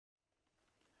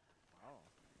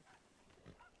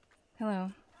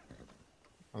Hello.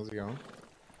 How's it going?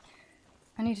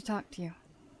 I need to talk to you.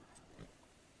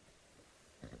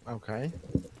 Okay.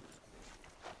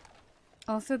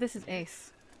 Also, this is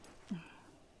Ace.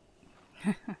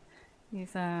 He's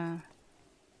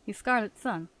Scarlet's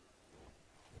son.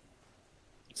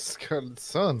 Scarlet's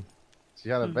son. She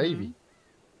had a baby.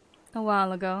 A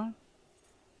while ago.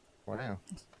 Wow.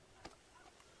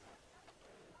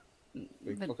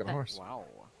 Big But fucking horse. Wow.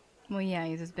 Well, yeah,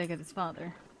 he's as big as his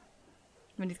father.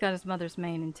 But he's got his mother's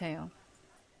mane and tail.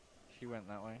 She went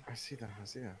that way. I see that. I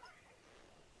see that.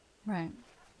 Right.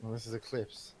 Well, this is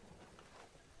Eclipse.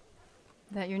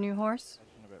 That your new horse?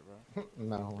 Touching a bit, bro.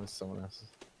 No, it's someone else's.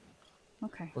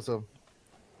 Okay. What's up?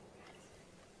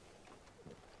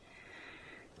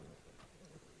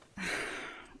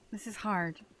 This is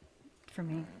hard for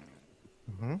me.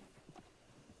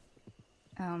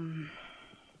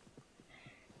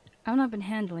 I've not been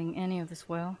handling any of this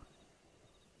well.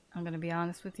 I'm gonna be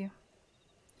honest with you.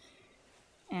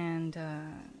 And,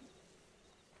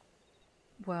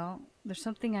 well, there's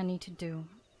something I need to do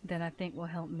that I think will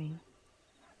help me.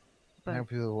 But Help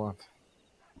you what?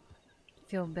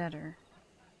 feel better.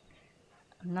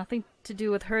 Nothing to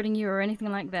do with hurting you or anything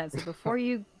like that. So before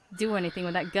you do anything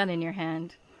with that gun in your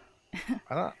hand.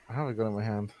 I have a gun in my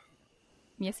hand.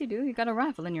 Yes, you do. You got a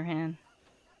rifle in your hand.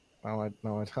 No, I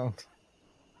don't.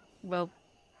 Well,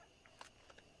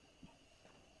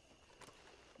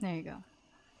 there you go.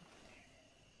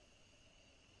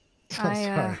 I'm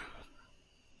sorry.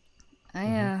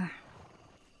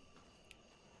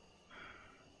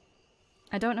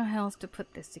 I don't know how else to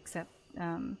put this except,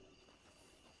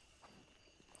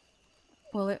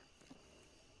 well, it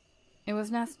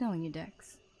was nice knowing you,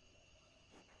 Dex.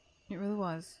 It really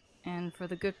was. And for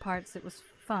the good parts, it was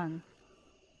fun.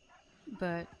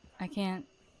 But I can't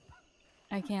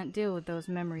deal with those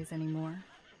memories anymore.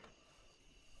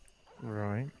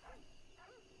 Right.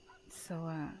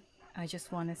 So, I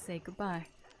just want to say goodbye.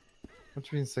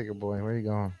 What you mean, say good boy? Where are you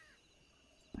going?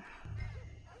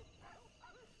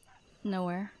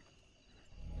 Nowhere.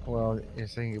 Well, you're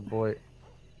saying good boy.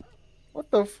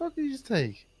 What the fuck did you just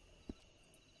take?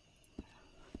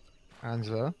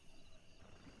 Angela?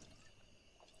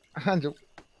 Angela?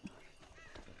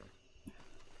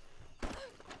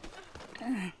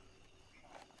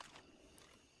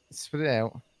 Spit it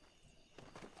out.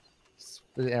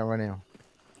 Spit it out right now.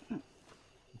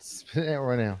 Spit it out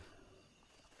right now.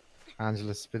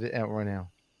 Angela, spit it out right now.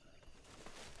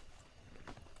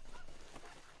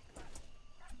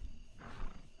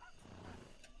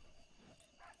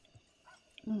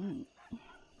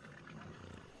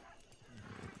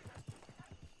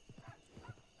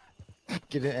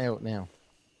 Get it out now.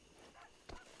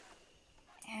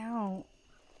 Ow.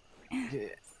 Get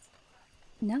it.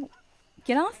 No.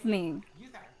 Get off me.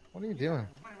 What are you doing?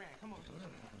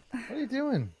 What are you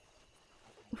doing?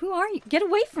 Who are you? Get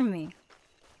away from me.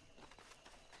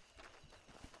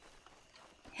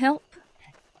 Help.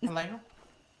 Hello?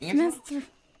 Master.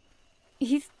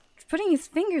 He's putting his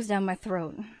fingers down my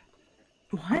throat.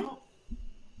 What?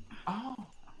 Oh.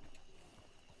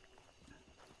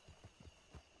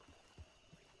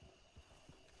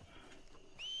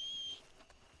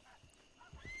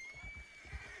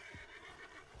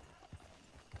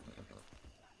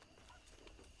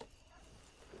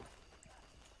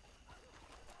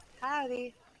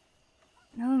 Howdy.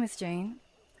 Hello, Miss Jane.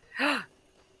 You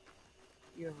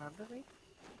remember me?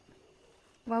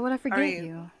 Why would I forget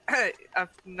you?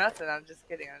 Nothing. I'm just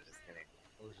kidding.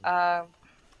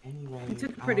 Anyway, You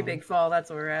took a pretty big fall, that's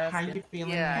what we're how asking. you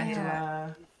feeling, Yeah.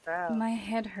 Angela? Fell. My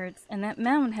head hurts, and that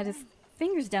man had his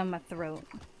fingers down my throat.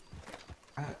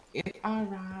 It's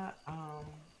alright.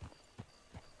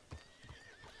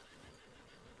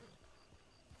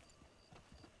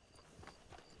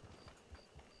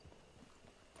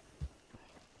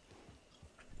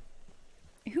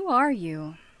 Who are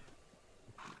you?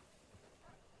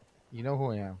 You know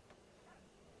who I am.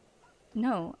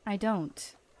 No, I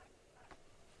don't.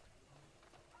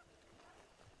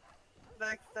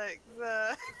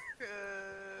 Dexter.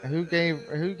 Who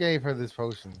gave her this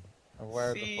potion? Or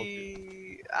where the fuck?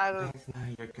 See, I don't. That's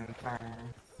not your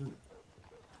concern.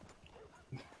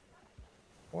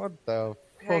 What the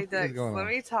Hey, fuck is Dex, going let on?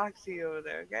 me talk to you over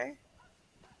there, okay?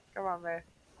 Come on, man.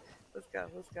 Let's go.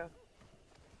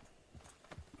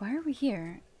 Why are we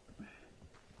here?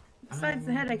 Besides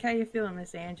the headache, how you feeling,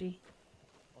 Miss Angie?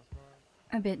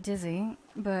 A bit dizzy,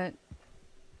 but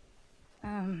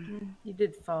You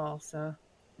did fall, so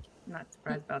I'm not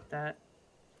surprised about that.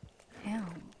 ow.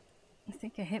 I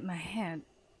think I hit my head.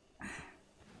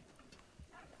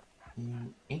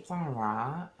 It's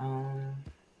alright.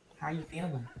 How you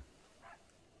feeling?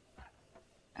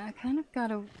 I kind of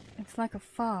got a... It's like a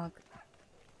fog.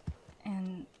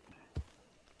 And...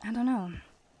 I don't know.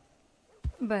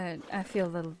 But I feel a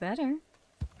little better.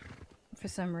 For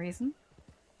some reason.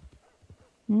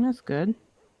 That's good.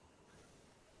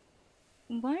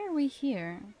 Why are we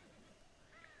here?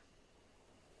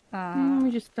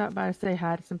 We just stopped by to say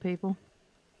hi to some people.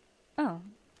 Oh.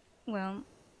 Well,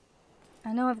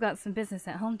 I know I've got some business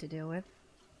at home to deal with.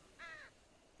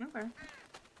 Okay.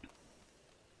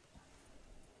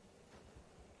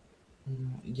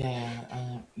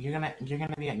 Yeah, you're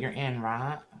gonna be at your inn,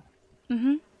 right?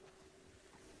 Mm-hmm.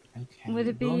 Okay. Would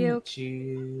it be we'll o- meet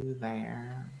you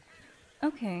there.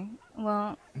 Okay.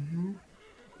 Well, Mm-hmm.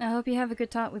 I hope you have a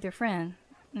good talk with your friend.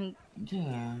 And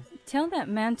Yeah. tell that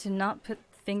man to not put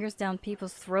fingers down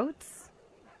people's throats.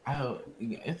 Oh,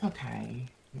 yeah, it's okay.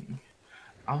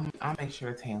 I'll make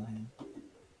sure to tell him.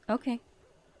 Okay.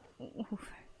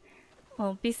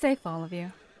 Well, be safe, all of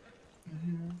you.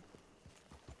 Mm-hmm.